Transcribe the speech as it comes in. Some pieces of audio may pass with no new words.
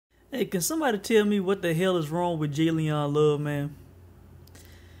Hey, can somebody tell me what the hell is wrong with Jalen Love, man?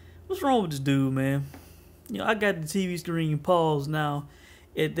 What's wrong with this dude, man? I got the TV screen paused now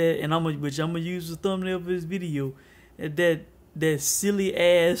at that, and I'm gonna use the thumbnail of his video. At that silly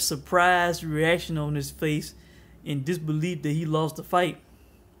ass surprise reaction on his face in disbelief that he lost the fight.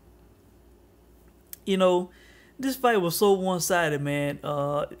 You know, this fight was so one-sided, man.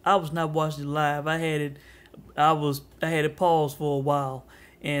 I was not watching it live. I had it paused for a while,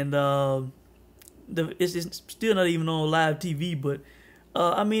 and it's still not even on live TV. But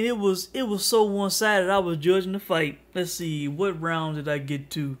I mean, it was so one-sided. I was judging the fight. Let's see, what round did I get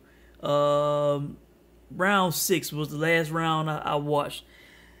to? Round 6 was the last round I watched.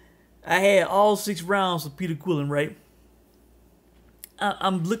 I had all 6 rounds of Peter Quillin, right?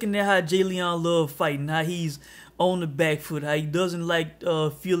 I'm looking at how Jalen Love fighting, how he's on the back foot, how he doesn't like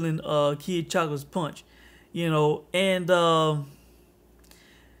feeling Kid Chocolate's punch, and I'm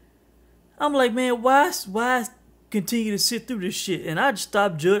like, man, why continue to sit through this shit? And I just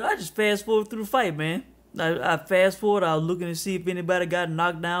stopped judging. I just fast forward through the fight, man. I fast forward. I was looking to see if anybody got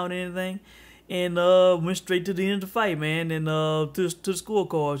knocked down or anything, and went straight to the end of the fight, man, and to the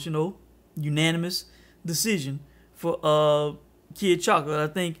scorecards, unanimous decision for Kid Chocolate. I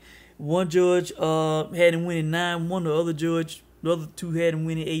think one judge had him winning 9-1. The other two had him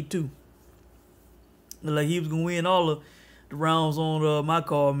winning 8-2. Like he was gonna win all of the rounds on my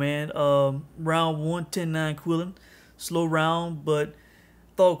card, man. Round 1, 10-9 Quillin, slow round, but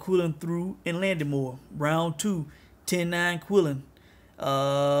thought Quillin threw and landed more. Round 2, 10-9 Quillin.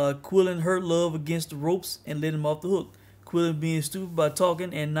 Quillin hurt Love against the ropes and let him off the hook. Quillin being stupid by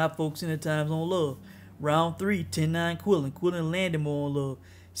talking and not focusing at times on Love. Round 3, 10-9 Quillin. Quillin landed more on Love.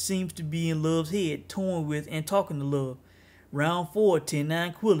 Seems to be in Love's head, toying with and talking to Love. Round 4,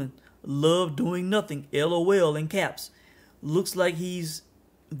 10-9 Quillin. Love doing nothing, LOL in caps. Looks like he's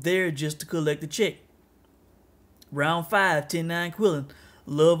there just to collect the check. Round 5, 10-9 Quillin.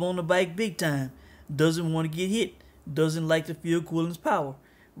 Love on the bike big time. Doesn't want to get hit. Doesn't like to feel Quillin's power.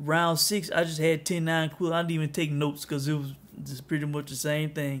 Round 6, I just had 10-9 Quillin. I didn't even take notes because it was just pretty much the same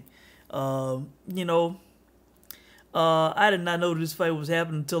thing. I did not know this fight was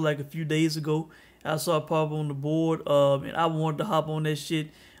happening until like a few days ago. I saw it pop on the board, and I wanted to hop on that shit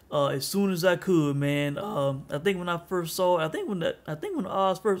as soon as I could, man. I think when I first saw it, I think when the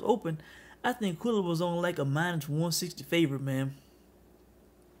odds first opened, I think Quillin was on like a -160 favorite, man.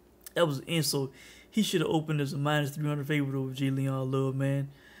 That was an insult. He should have opened as a -300 favorite over Jalen Love, man.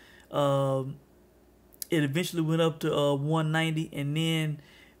 It eventually went up to 190, and then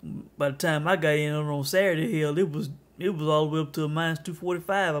by the time I got in on Saturday, hell, it was all the way up to a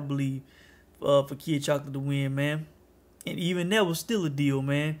 -245, I believe, for Kid Chocolate to win, man. And even that was still a deal,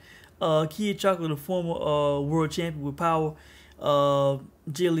 man. Kid Chocolate, a former world champion with power.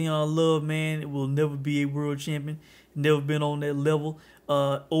 Jalen Love, man, will never be a world champion. Never been on that level.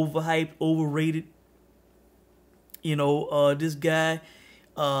 Overhyped, overrated. This guy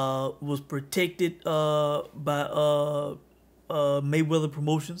was protected by Mayweather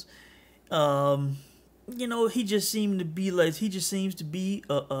Promotions. He just seems to be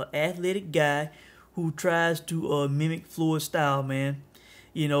a athletic guy who tries to mimic Floyd's style, man.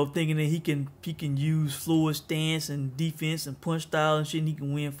 Thinking that he can use Floyd's stance and defense and punch style and shit, and he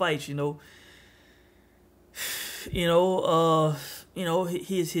can win fights. His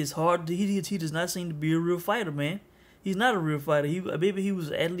heart. He does not seem to be a real fighter, man. He's not a real fighter. Maybe he was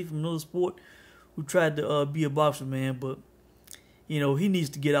an athlete from another sport who tried to be a boxer, man. But he needs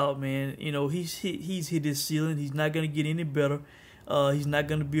to get out, man. He's hit his ceiling. He's not gonna get any better. He's not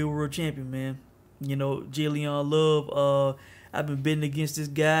gonna be a world champion, man. Jalen Love. I've been betting against this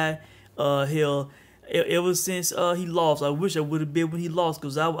guy. Hell, ever since he lost. I wish I would have bet when he lost,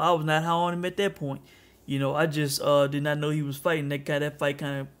 because I was not high on him at that point. I just did not know he was fighting. That fight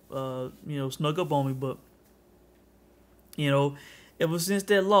kind of snuck up on me. But ever since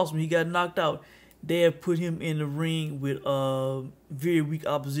that loss, when he got knocked out, they have put him in the ring with very weak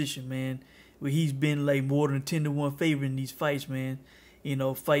opposition, man. Where he's been like more than a 10-1 favorite in these fights, man.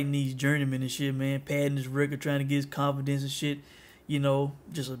 Fighting these journeymen and shit, man. Padding his record, trying to get his confidence and shit.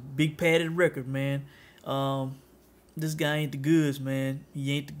 Just a big padded record, man. This guy ain't the goods, man.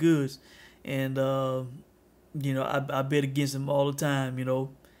 He ain't the goods. And, I bet against him all the time,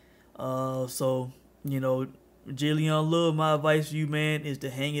 So, Jalen Love, my advice to you, man, is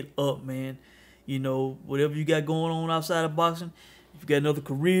to hang it up, man. Whatever you got going on outside of boxing, if you got another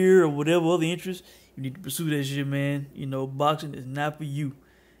career or whatever other interest, you need to pursue that shit, man. Boxing is not for you.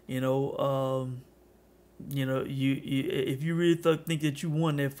 If you really think that you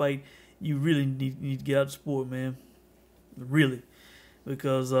won that fight, you really need to get out of the sport, man. Really.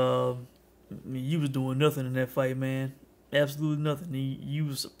 because you was doing nothing in that fight, man. Absolutely nothing. You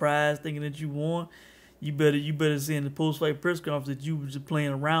was surprised thinking that you won. You better say in the post fight press conference that you were just playing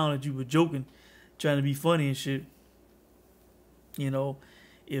around, that you were joking, trying to be funny and shit. You know,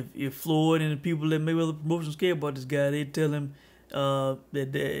 if Floyd and the people that Mayweather Promotions care about this guy, they tell him that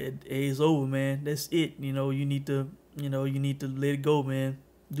hey, it's over, man. That's it. You need to let it go, man.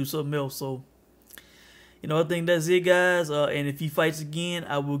 Do something else. So, I think that's it, guys. And if he fights again,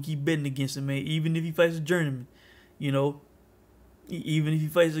 I will keep betting against him, man. Even if he fights a journeyman, you know, even if he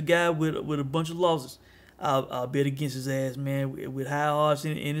fights a guy with a bunch of losses, I'll bet against his ass, man. With high odds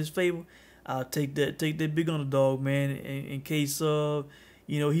in his favor, I'll take that big underdog, man. In case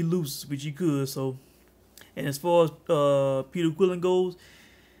he loses, which he could. So, and as far as Peter Quillin goes,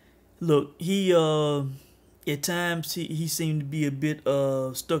 look, he at times he seemed to be a bit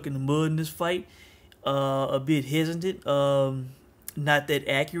stuck in the mud in this fight. A bit hesitant, not that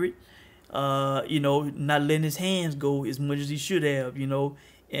accurate, not letting his hands go as much as he should have,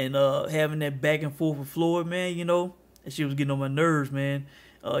 and having that back and forth with Floyd, man, that shit was getting on my nerves, man.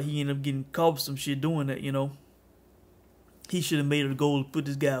 He ended up getting caught with some shit doing that, He should have made it a goal to put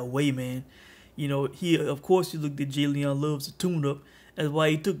this guy away, man. Of course he looked at Jay Leon Love as a tune-up. That's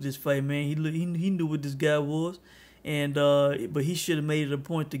why he took this fight, man. He knew what this guy was, and but he should have made it a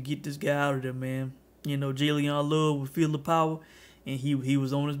point to get this guy out of there, man. Jay Leon Love would feel the power, and he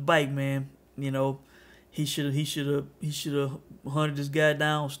was on his bike, man. He should have hunted this guy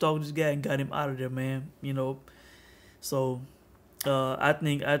down, stalked this guy, and got him out of there, man. So I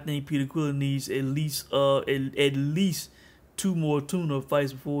think Peter Quillin needs at least 2 more tune-up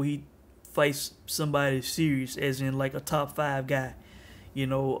fights before he fights somebody serious, as in like a top 5 guy.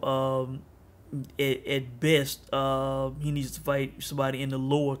 At best, he needs to fight somebody in the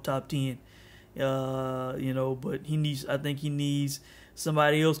lower top 10. But I think he needs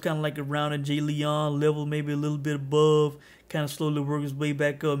somebody else kind of like around a Jay Leon level, maybe a little bit above, kind of slowly work his way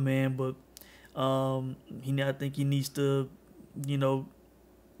back up, man. But I think he needs to, do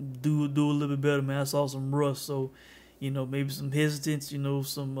a little bit better, man. I saw some rust, so maybe some hesitance,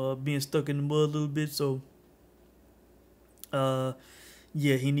 some being stuck in the mud a little bit. So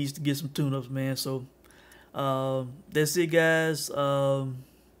yeah, he needs to get some tune-ups, man. So that's it, guys.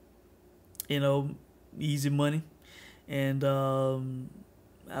 Easy money, and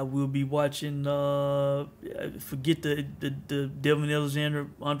I will be watching. Forget the Devin Alexander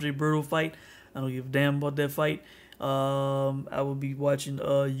Andre Berto fight. I don't give a damn about that fight. I will be watching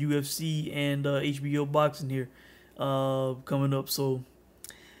UFC and HBO boxing here coming up. So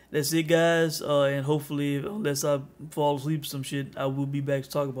that's it, guys. And hopefully, unless I fall asleep or some shit, I will be back to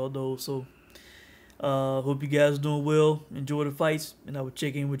talk about those. So hope you guys are doing well. Enjoy the fights, and I will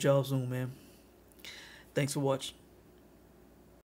check in with y'all soon, man. Thanks for watching.